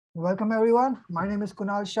Welcome everyone. My name is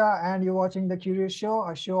Kunal Shah and you're watching the Kurious Show,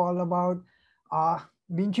 a show all about uh,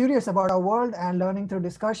 being curious about our world and learning through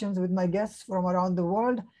discussions with my guests from around the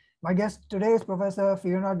world. My guest today is Professor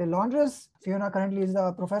Fiona de Londras. Fiona currently is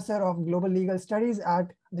a professor of global legal studies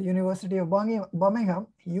at the University of Birmingham,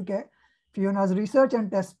 UK. Fiona's research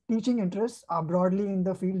and teaching interests are broadly in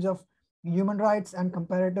the fields of human rights and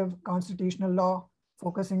comparative constitutional law,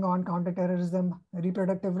 focusing on counterterrorism,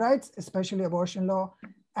 reproductive rights, especially abortion law,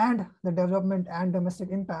 and the development and domestic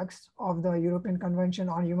impacts of the European Convention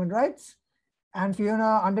on Human Rights. And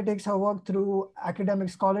Fiona undertakes her work through academic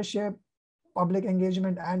scholarship, public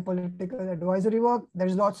engagement, and political advisory work.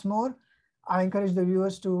 There's lots more. I encourage the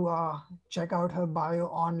viewers to check out her bio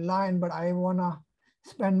online, but I want to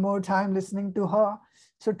spend more time listening to her.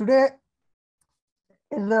 So today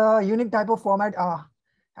is a unique type of format.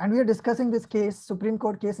 And we are discussing this case, Supreme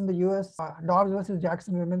Court case in the US, Dobbs versus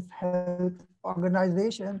Jackson Women's Health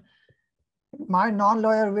Organization. My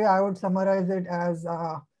non-lawyer way, I would summarize it as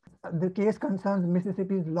the case concerns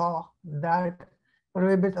Mississippi's law that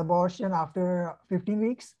prohibits abortion after 15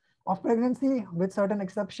 weeks of pregnancy with certain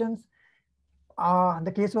exceptions.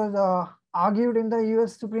 The case was argued in the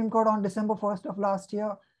US Supreme Court on December 1st of last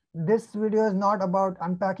year. This video is not about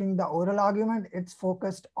unpacking the oral argument. It's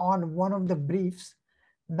focused on one of the briefs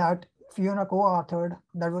that Fiona co-authored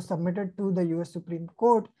that was submitted to the US Supreme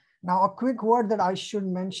Court. Now, a quick word that I should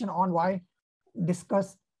mention on why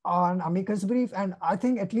discuss on amicus brief. And I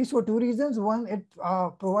think at least for two reasons. One, it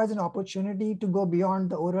provides an opportunity to go beyond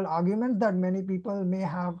the oral argument that many people may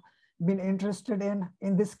have been interested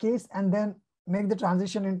in this case, and then make the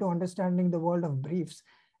transition into understanding the world of briefs.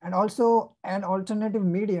 And also an alternative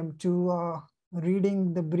medium to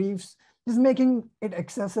reading the briefs, just making it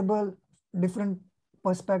accessible, different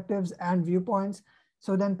perspectives and viewpoints,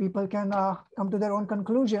 so then people can come to their own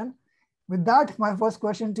conclusion. With that, my first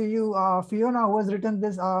question to you, Fiona, who has written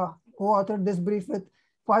this, co-authored this brief with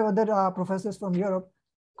 5 other professors from Europe.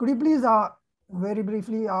 Could you please very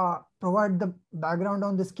briefly provide the background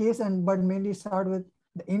on this case, and but mainly start with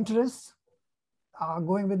the interests,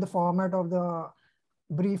 going with the format of the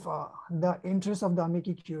brief, the interests of the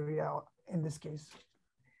amici curiae in this case?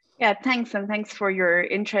 Yeah, thanks, and thanks for your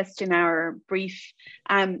interest in our brief.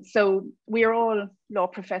 So we are all law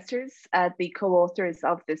professors, the co-authors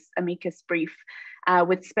of this amicus brief,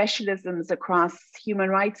 with specialisms across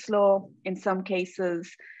human rights law, in some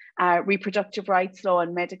cases, reproductive rights law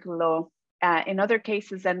and medical law, in other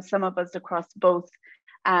cases, and some of us across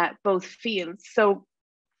both fields. So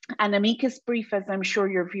an amicus brief, as I'm sure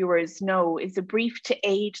your viewers know, is a brief to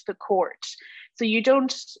aid the court. So you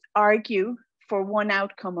don't argue for one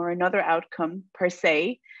outcome or another outcome per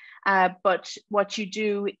se, but what you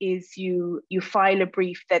do is you file a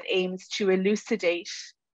brief that aims to elucidate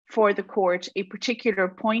for the court a particular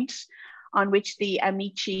point on which the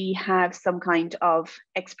amici have some kind of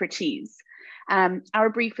expertise. Our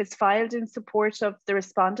brief is filed in support of the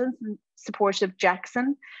respondents, in support of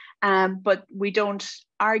Jackson, but we don't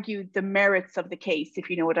argue the merits of the case, if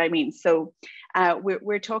you know what I mean. So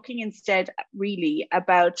we're talking instead really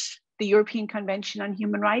about the European Convention on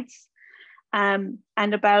Human Rights, and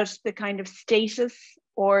about the kind of status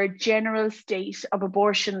or general state of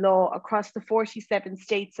abortion law across the 47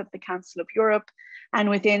 states of the Council of Europe and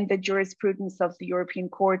within the jurisprudence of the European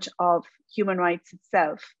Court of Human Rights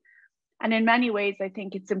itself. And in many ways, I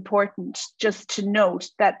think it's important just to note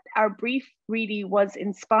that our brief really was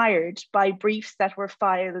inspired by briefs that were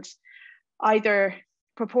filed either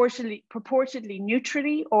purportedly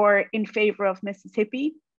neutrally or in favor of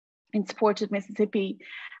Mississippi, in support of Mississippi,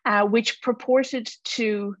 which purported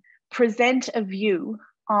to present a view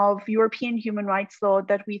of European human rights law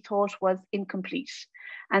that we thought was incomplete.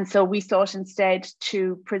 And so we sought instead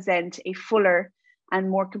to present a fuller and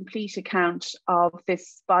more complete account of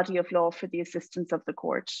this body of law for the assistance of the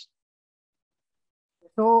court.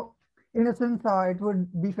 So in a sense, it would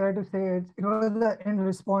be fair to say it was in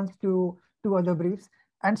response to two other briefs.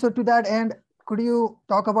 And so to that end, could you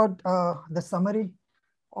talk about the summary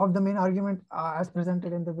of the main argument as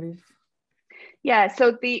presented in the brief? Yeah,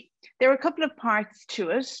 so there are a couple of parts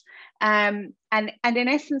to it. And in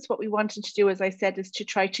essence, what we wanted to do, as I said, is to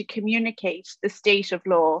try to communicate the state of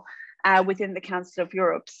law within the Council of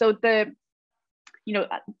Europe. So there's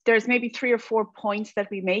maybe 3 or 4 points that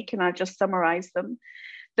we make, and I'll just summarize them.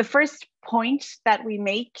 The first point that we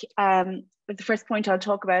make, the first point I'll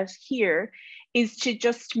talk about here, is to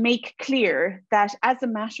just make clear that as a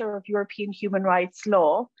matter of European human rights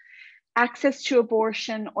law, access to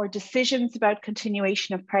abortion or decisions about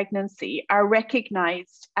continuation of pregnancy are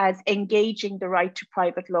recognized as engaging the right to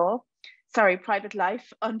private law. private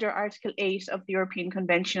life under Article 8 of the European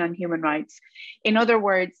Convention on Human Rights. In other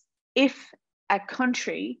words, if a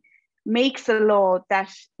country makes a law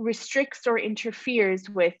that restricts or interferes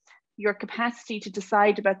with your capacity to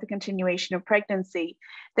decide about the continuation of pregnancy,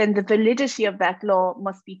 then the validity of that law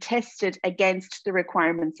must be tested against the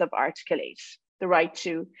requirements of Article 8, the right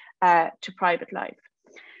to private life.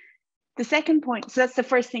 The second point, so that's the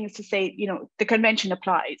first thing, is to say, the convention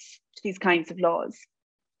applies to these kinds of laws.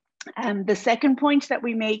 The second point that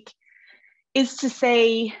we make is to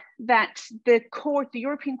say that the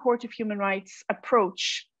European Court of Human Rights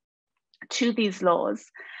approach to these laws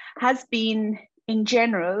has been, in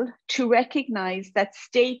general, to recognize that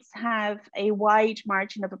states have a wide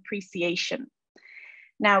margin of appreciation.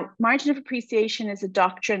 Now, margin of appreciation is a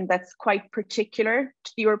doctrine that's quite particular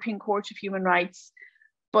to the European Court of Human Rights,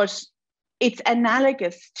 but it's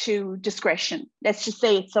analogous to discretion. Let's just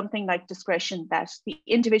say it's something like discretion, that the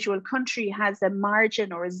individual country has a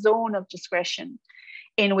margin or a zone of discretion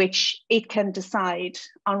in which it can decide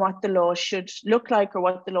on what the law should look like or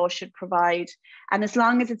what the law should provide. And as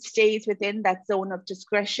long as it stays within that zone of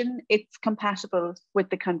discretion, it's compatible with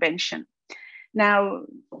the convention. Now,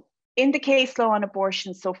 in the case law on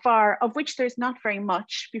abortion so far, of which there's not very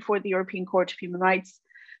much before the European Court of Human Rights,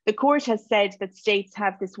 the court has said that states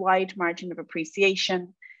have this wide margin of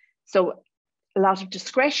appreciation, so a lot of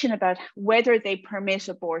discretion about whether they permit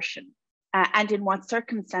abortion and in what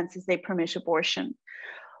circumstances they permit abortion.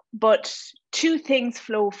 But two things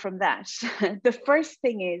flow from that. The first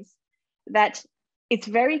thing is that it's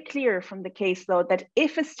very clear from the case law that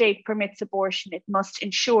if a state permits abortion, it must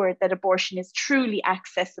ensure that abortion is truly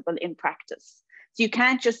accessible in practice. So you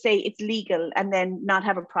can't just say it's legal and then not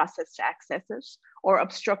have a process to access it or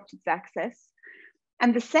obstruct its access.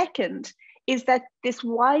 And the second is that this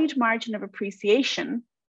wide margin of appreciation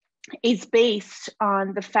is based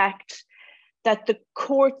on the fact that the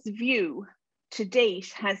court's view to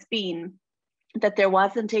date has been that there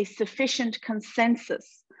wasn't a sufficient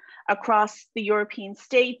consensus across the European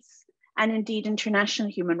states and indeed international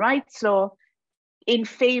human rights law in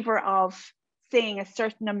favor of saying a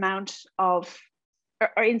certain amount of,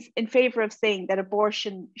 or in favor of saying that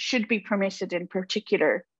abortion should be permitted in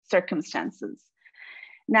particular circumstances.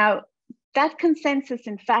 Now, that consensus,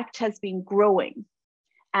 in fact, has been growing.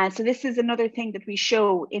 And so this is another thing that we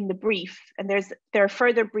show in the brief, and there are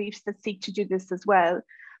further briefs that seek to do this as well.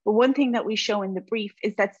 But one thing that we show in the brief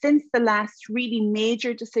is that since the last really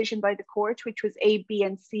major decision by the court, which was A, B,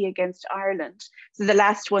 and C against Ireland, so the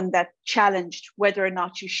last one that challenged whether or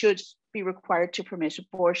not you should be required to permit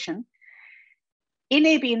abortion, in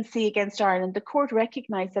A, B, and C against Ireland, the court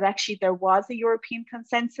recognized that actually there was a European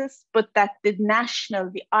consensus, but that the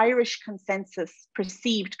Irish consensus,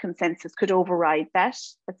 perceived consensus, could override that.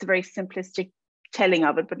 That's a very simplistic telling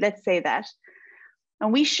of it, but let's say that.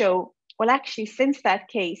 And we show, well, actually, since that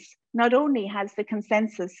case, not only has the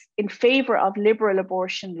consensus in favor of liberal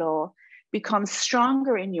abortion law become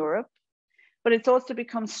stronger in Europe, but it's also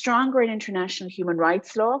become stronger in international human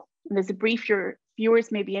rights law. And there's a brief your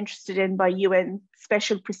viewers may be interested in by UN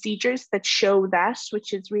special procedures that show that,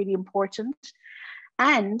 which is really important.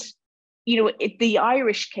 And, the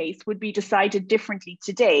Irish case would be decided differently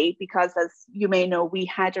today because, as you may know, we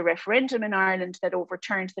had a referendum in Ireland that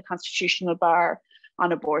overturned the constitutional bar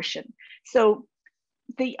on abortion. So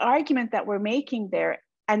the argument that we're making there,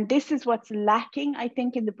 and this is what's lacking, I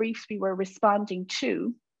think, in the briefs we were responding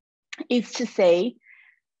to, is to say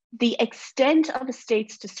the extent of a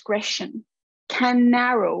state's discretion can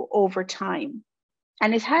narrow over time.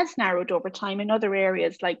 And it has narrowed over time in other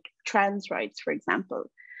areas like trans rights, for example.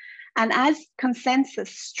 And as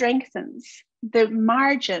consensus strengthens, the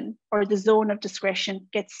margin or the zone of discretion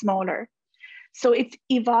gets smaller. So it's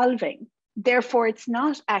evolving. Therefore, it's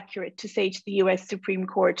not accurate to say to the US Supreme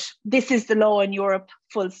Court, this is the law in Europe,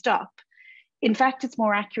 full stop. In fact, it's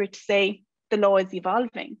more accurate to say the law is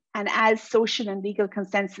evolving. And as social and legal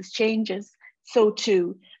consensus changes, so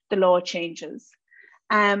too the law changes.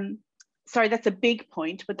 Sorry, that's a big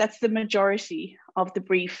point, but that's the majority of the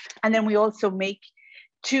brief. And then we also make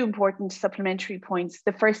two important supplementary points.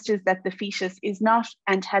 The first is that the fetus is not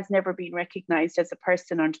and has never been recognized as a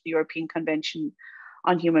person under the European Convention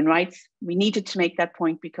on Human Rights. We needed to make that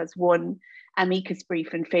point because one amicus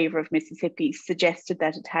brief in favor of Mississippi suggested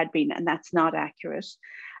that it had been, and that's not accurate.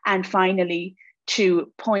 And finally,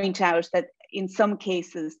 to point out that in some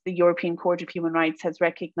cases, the European Court of Human Rights has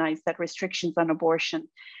recognized that restrictions on abortion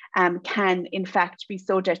can in fact be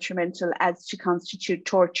so detrimental as to constitute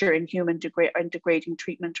torture, inhuman, degrading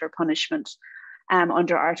treatment or punishment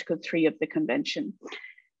under Article 3 of the Convention.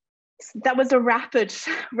 So that was a rapid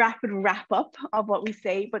wrap up of what we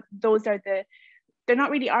say, but those are they're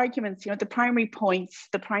not really arguments, the primary points,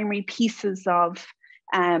 the primary pieces of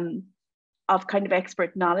kind of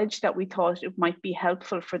expert knowledge that we thought it might be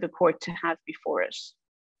helpful for the court to have before it.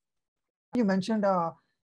 You mentioned,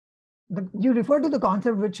 you referred to the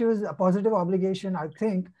concept, which is a positive obligation, I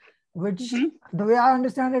think, which the way I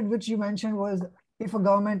understand it, which you mentioned was if a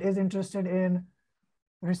government is interested in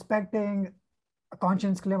respecting a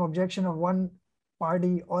conscience claim objection of one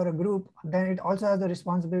party or a group, then it also has the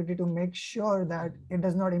responsibility to make sure that it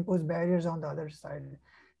does not impose barriers on the other side.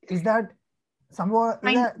 Is that somewhat,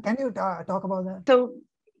 can you talk about that? So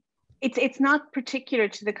it's not particular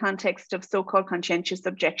to the context of so-called conscientious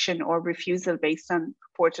objection or refusal based on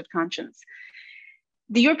purported conscience.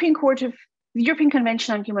 The European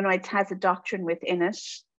Convention on Human Rights has a doctrine within it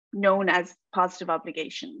known as positive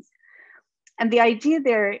obligations. And the idea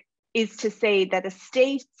there is to say that a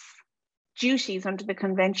state's duties under the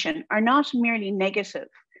convention are not merely negative.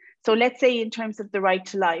 So let's say in terms of the right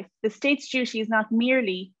to life, the state's duty is not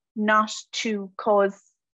merely not to cause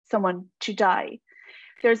someone to die.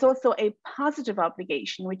 There's also a positive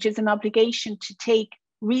obligation, which is an obligation to take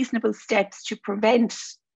reasonable steps to prevent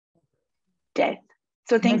death.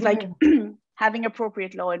 So things like having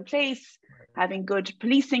appropriate law in place, having good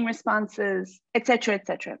policing responses, etc.,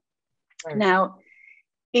 etc. Right. Now,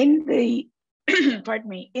 in the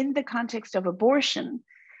in the context of abortion,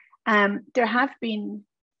 there have been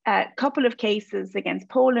a couple of cases against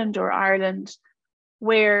Poland or Ireland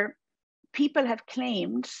where people have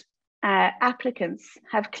claimed, applicants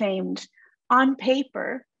have claimed on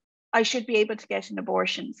paper, I should be able to get an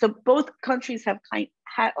abortion. So both countries have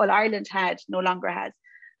Ireland had, no longer has,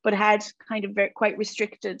 but had kind of quite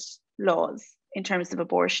restricted laws in terms of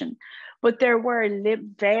abortion. But there were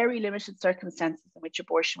very limited circumstances in which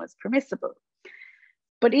abortion was permissible.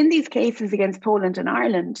 But in these cases against Poland and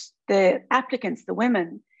Ireland, the applicants, the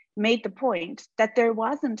women, made the point that there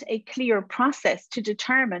wasn't a clear process to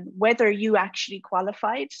determine whether you actually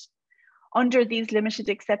qualified under these limited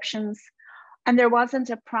exceptions. And there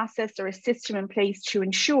wasn't a process or a system in place to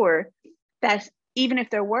ensure that even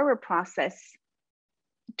if there were a process,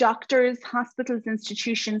 doctors, hospitals,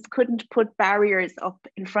 institutions couldn't put barriers up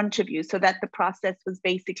in front of you so that the process was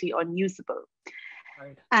basically unusable.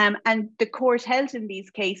 Right. And the court held in these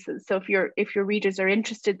cases. So if your readers are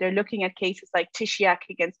interested, they're looking at cases like Tysiak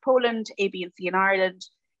against Poland, A, B, and C in Ireland,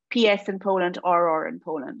 PS in Poland, RR in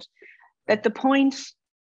Poland. That the point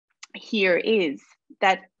here is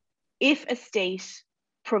that if a state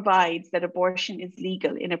provides that abortion is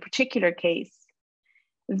legal in a particular case,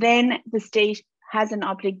 then the state has an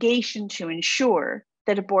obligation to ensure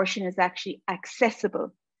that abortion is actually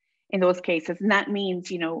accessible in those cases. And that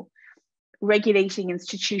means, regulating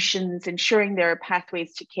institutions, ensuring there are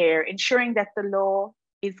pathways to care, ensuring that the law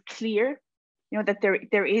is clear, that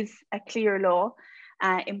there is a clear law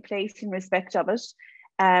in place in respect of it.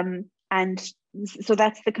 And so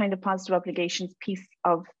that's the kind of positive obligations piece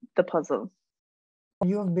of the puzzle.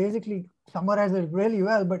 You have basically summarized it really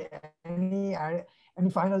well, but any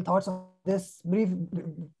final thoughts on this brief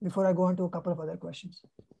before I go on to a couple of other questions?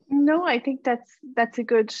 No, I think that's a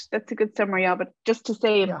good summary of it. Just to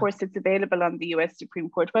say, of course, it's available on the US Supreme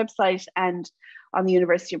Court website and on the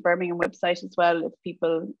University of Birmingham website as well, if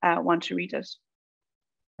people want to read it.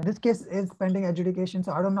 This case is pending adjudication,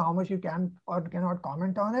 so I don't know how much you can or cannot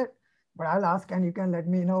comment on it, but I'll ask and you can let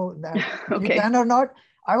me know that okay. You can or not.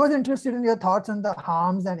 I was interested in your thoughts on the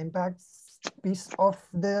harms and impacts piece of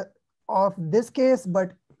this case,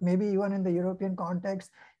 but maybe even in the European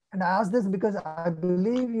context. And I ask this because I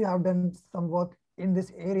believe you have done some work in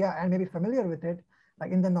this area and maybe familiar with it,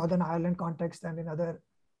 like in the Northern Ireland context and in other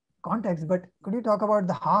contexts. But could you talk about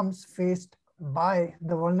the harms faced by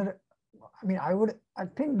the vulnerable? I mean, I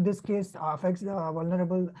think this case affects the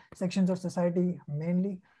vulnerable sections of society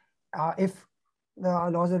mainly, if the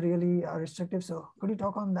laws are really restrictive. So could you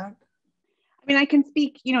talk on that? I mean, I can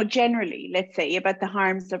speak, generally, let's say, about the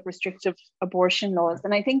harms of restrictive abortion laws.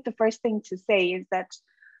 And I think the first thing to say is that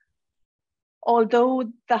although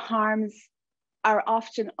the harms are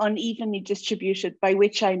often unevenly distributed, by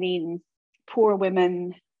which I mean poor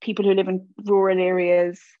women, people who live in rural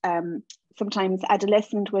areas, sometimes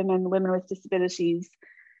adolescent women, women with disabilities,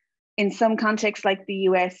 in some contexts like the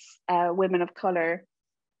US, women of color,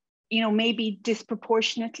 maybe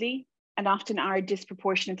disproportionately and often are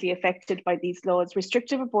disproportionately affected by these laws.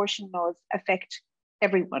 Restrictive abortion laws affect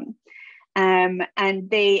everyone. And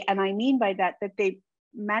I mean by that they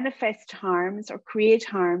manifest harms or create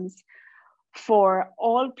harms for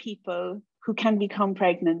all people who can become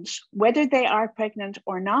pregnant, whether they are pregnant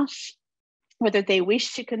or not, whether they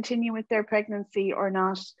wish to continue with their pregnancy or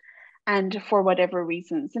not, and for whatever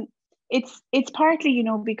reasons. And it's partly, you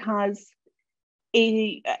know, because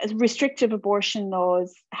restrictive abortion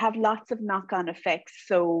laws have lots of knock-on effects.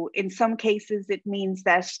 So in some cases, it means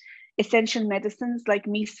that essential medicines like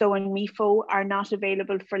MISO and MIFO are not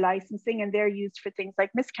available for licensing, and they're used for things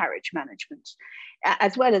like miscarriage management,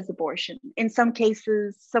 as well as abortion. In some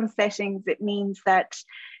cases, some settings, it means that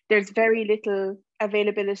there's very little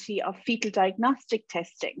availability of fetal diagnostic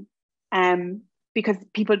testing, because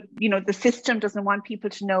people, you know, the system doesn't want people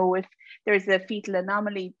to know if there's a fetal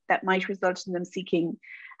anomaly that might result in them seeking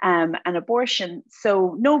an abortion.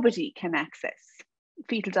 So nobody can access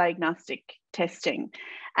fetal diagnostic testing.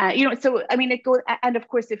 You know, so I mean, it goes, and of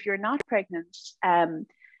course, if you're not pregnant,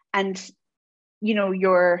 and you know,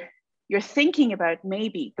 you're thinking about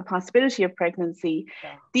maybe the possibility of pregnancy,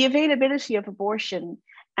 the availability of abortion,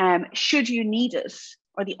 should you need it,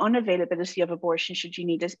 or the unavailability of abortion should you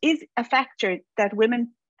need it, is a factor that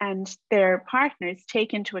women and their partners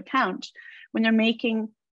take into account when they're making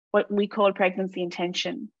what we call pregnancy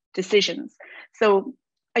intention decisions. So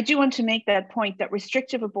I do want to make that point, that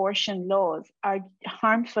restrictive abortion laws are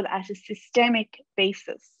harmful at a systemic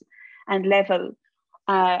basis and level,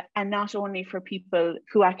 and not only for people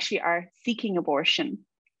who actually are seeking abortion,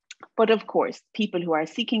 but of course, people who are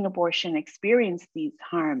seeking abortion experience these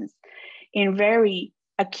harms in very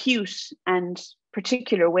acute and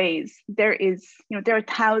particular ways. There are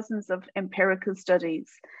thousands of empirical studies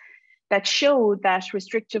that show that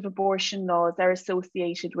restrictive abortion laws are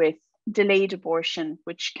associated with delayed abortion,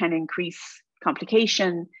 which can increase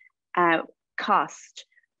complication, cost,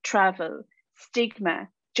 travel, stigma,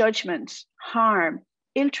 judgment, harm,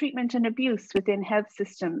 ill treatment and abuse within health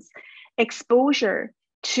systems, exposure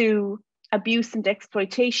to abuse and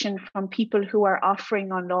exploitation from people who are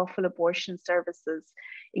offering unlawful abortion services,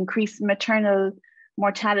 increased maternal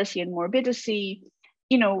mortality and morbidity.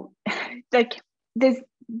 You know, like the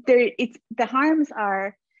harms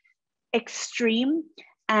are extreme.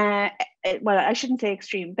 Well, I shouldn't say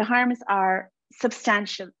extreme. The harms are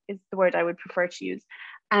substantial, is the word I would prefer to use,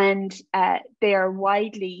 and they are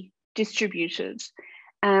widely distributed.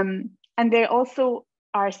 And they also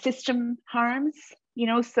are system harms. You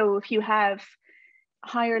know, so if you have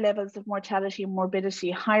higher levels of mortality and morbidity,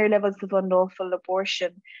 higher levels of unlawful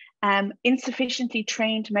abortion, insufficiently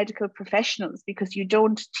trained medical professionals, because you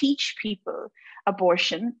don't teach people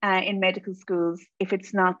abortion in medical schools if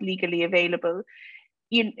it's not legally available,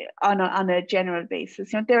 on a general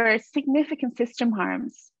basis. You know, there are significant system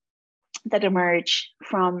harms that emerge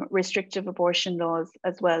from restrictive abortion laws,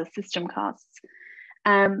 as well as system costs.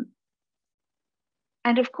 And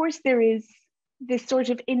of course, there is this sort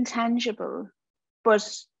of intangible, but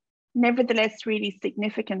nevertheless really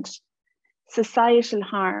significant societal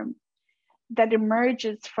harm that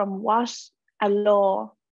emerges from what a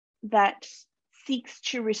law that seeks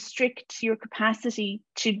to restrict your capacity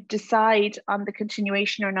to decide on the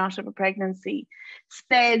continuation or not of a pregnancy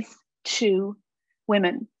says to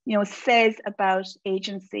women, you know, says about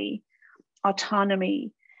agency,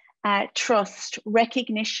 autonomy, trust,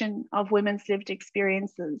 recognition of women's lived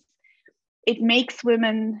experiences. It makes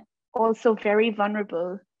women also very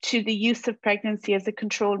vulnerable to the use of pregnancy as a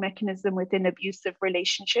control mechanism within abusive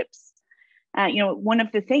relationships. You know, one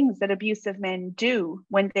of the things that abusive men do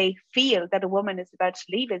when they feel that a woman is about to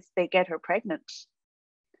leave is they get her pregnant.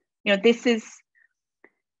 You know,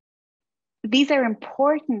 these are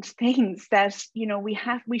important things that, you know,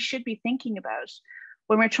 we should be thinking about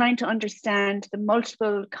when we're trying to understand the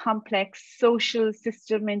multiple complex social,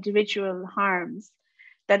 system, individual harms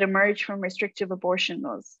that emerge from restrictive abortion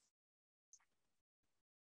laws.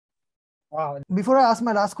 Wow. Before I ask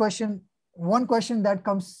my last question, one question that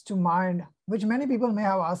comes to mind, which many people may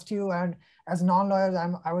have asked you, and as non-lawyers,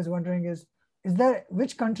 I was wondering is there,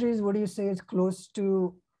 which countries would you say is close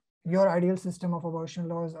to your ideal system of abortion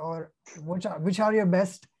laws, or which are your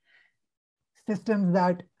best systems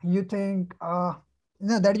that you think,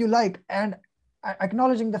 that you like, and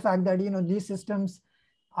acknowledging the fact that, you know, these systems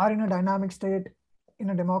are in a dynamic state in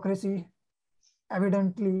a democracy,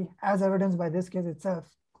 evidently, as evidenced by this case itself.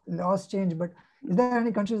 Laws change, but is there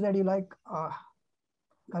any countries that you like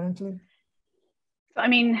currently? I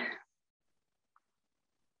mean,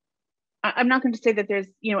 I'm not going to say that there's,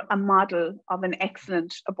 you know, a model of an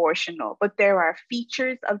excellent abortion law, but there are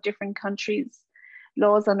features of different countries'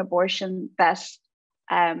 laws on abortion that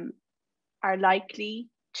are likely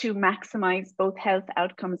to maximize both health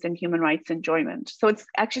outcomes and human rights enjoyment. So it's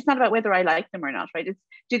not about whether I like them or not, right? It's,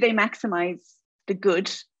 do they maximize the good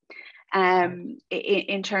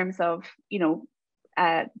in terms of, you know,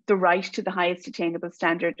 the right to the highest attainable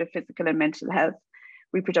standard of physical and mental health,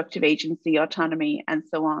 reproductive agency, autonomy, and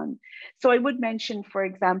so on. So I would mention, for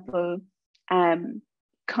example,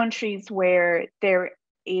 countries where there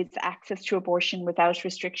is access to abortion without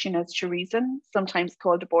restriction as to reason, sometimes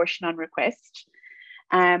called abortion on request.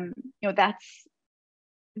 That's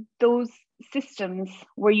those systems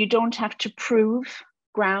where you don't have to prove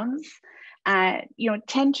grounds,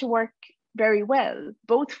 tend to work very well,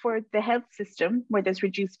 both for the health system where there's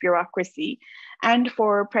reduced bureaucracy and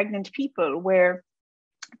for pregnant people where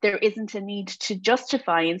there isn't a need to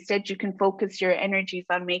justify. Instead, you can focus your energies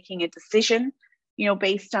on making a decision,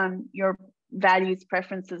 based on your values,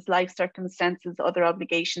 preferences, life circumstances, other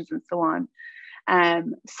obligations, and so on.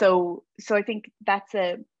 So I think that's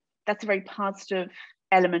a very positive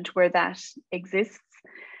element where that exists.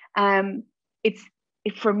 It's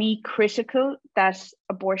for me critical that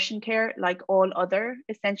abortion care, like all other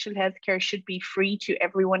essential healthcare, should be free to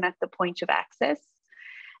everyone at the point of access.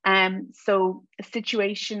 So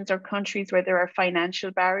situations or countries where there are financial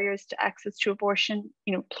barriers to access to abortion,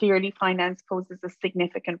 clearly finance poses a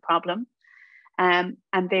significant problem. And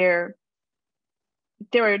there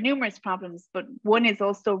are numerous problems, but one is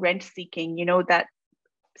also rent seeking, that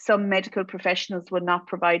some medical professionals will not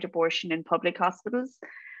provide abortion in public hospitals,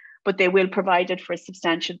 but they will provide it for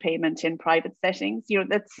substantial payment in private settings.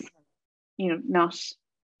 That's, not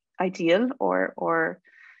ideal or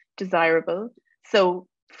desirable. So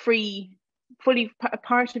fully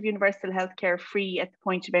part of universal healthcare, free at the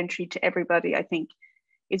point of entry to everybody, I think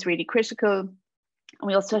is really critical. And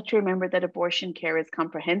we also have to remember that abortion care is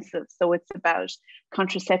comprehensive. So it's about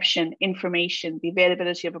contraception, information, the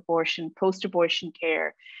availability of abortion, post-abortion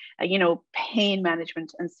care, pain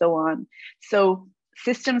management, and so on. So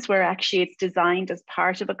systems where actually it's designed as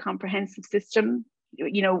part of a comprehensive system,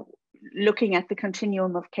 looking at the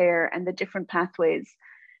continuum of care and the different pathways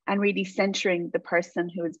and really centering the person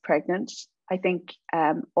who is pregnant. I think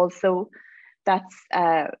also that's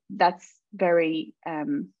very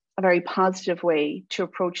a very positive way to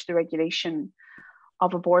approach the regulation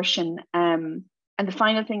of abortion. And the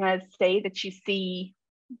final thing I'd say that you see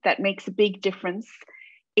that makes a big difference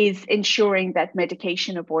is ensuring that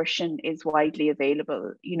medication abortion is widely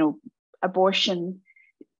available. Abortion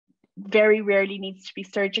very rarely needs to be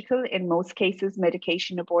surgical. In most cases,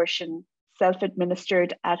 medication abortion,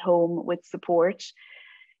 self-administered at home with support,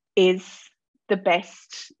 is the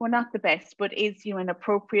best, well, not the best, but is an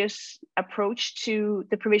appropriate approach to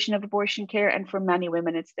the provision of abortion care. And for many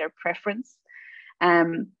women, it's their preference.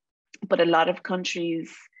 But a lot of countries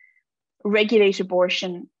regulate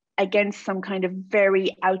abortion against some kind of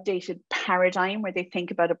very outdated paradigm where they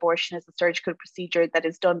think about abortion as a surgical procedure that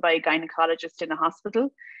is done by a gynecologist in a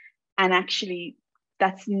hospital. And actually,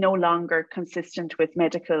 that's no longer consistent with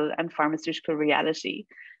medical and pharmaceutical reality.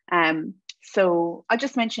 So I'll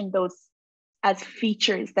just mention those as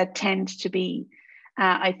features that tend to be,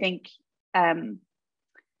 I think,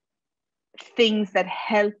 things that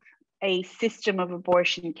help a system of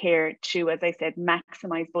abortion care to, as I said,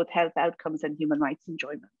 maximize both health outcomes and human rights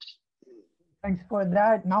enjoyment. Thanks for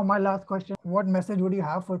that. Now, my last question, what message would you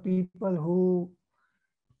have for people who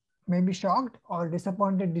may be shocked or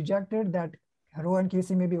disappointed, dejected that Roe and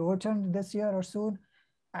Casey may be overturned this year or soon?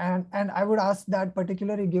 And I would ask that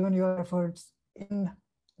particularly given your efforts in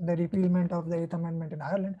the repealment of the 8th Amendment in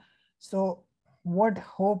Ireland. So what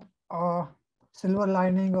hope, silver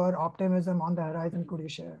lining or optimism on the horizon could you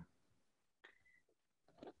share?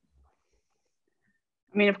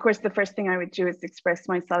 I mean, of course, the first thing I would do is express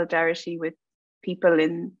my solidarity with people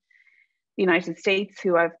in the United States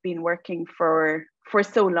who have been working for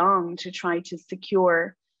so long to try to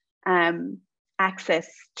secure access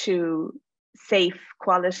to safe,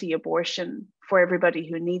 quality abortion for everybody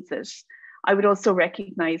who needs it. I would also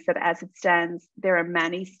recognize that as it stands, there are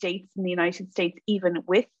many states in the United States, even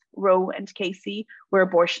with Roe and Casey, where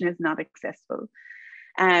abortion is not accessible.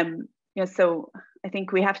 So I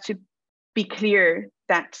think we have to be clear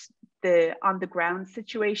that the on-the-ground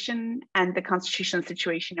situation and the constitutional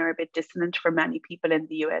situation are a bit dissonant for many people in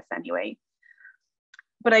the US anyway.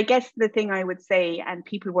 But I guess the thing I would say, and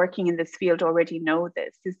people working in this field already know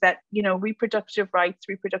this, is that, reproductive rights,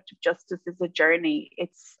 reproductive justice is a journey.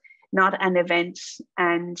 It's not an event.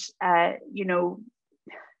 And,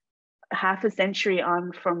 half a century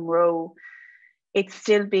on from Roe, it's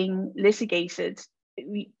still being litigated.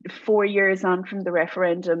 4 years on from the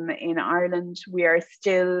referendum in Ireland, we are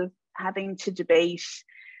still having to debate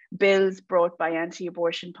bills brought by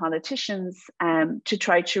anti-abortion politicians to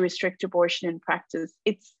try to restrict abortion in practice.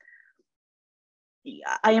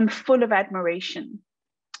 I am full of admiration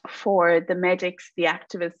for the medics, the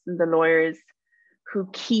activists, and the lawyers who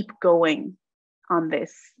keep going on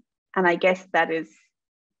this. And I guess that is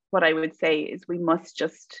what I would say is we must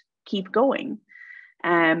just keep going.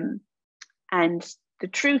 And the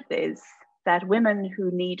truth is that women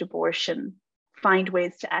who need abortion find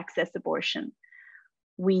ways to access abortion.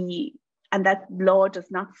 And that law does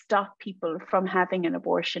not stop people from having an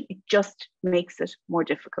abortion. It just makes it more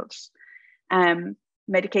difficult.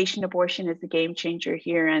 Medication abortion is a game changer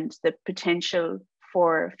here, and the potential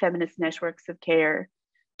for feminist networks of care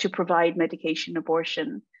to provide medication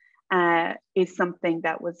abortion is something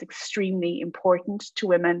that was extremely important to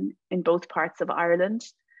women in both parts of Ireland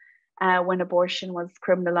when abortion was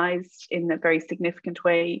criminalised in a very significant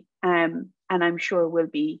way, and I'm sure will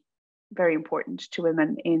be very important to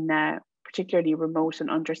women in particularly remote and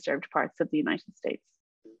underserved parts of the United States.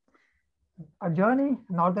 A journey,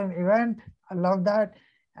 not an event. I love that.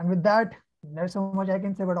 And with that, there's so much I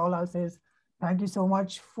can say, but all I'll say is thank you so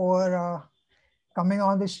much for coming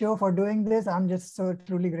on this show, for doing this. I'm just so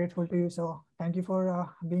truly grateful to you. So thank you for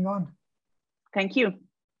being on. Thank you.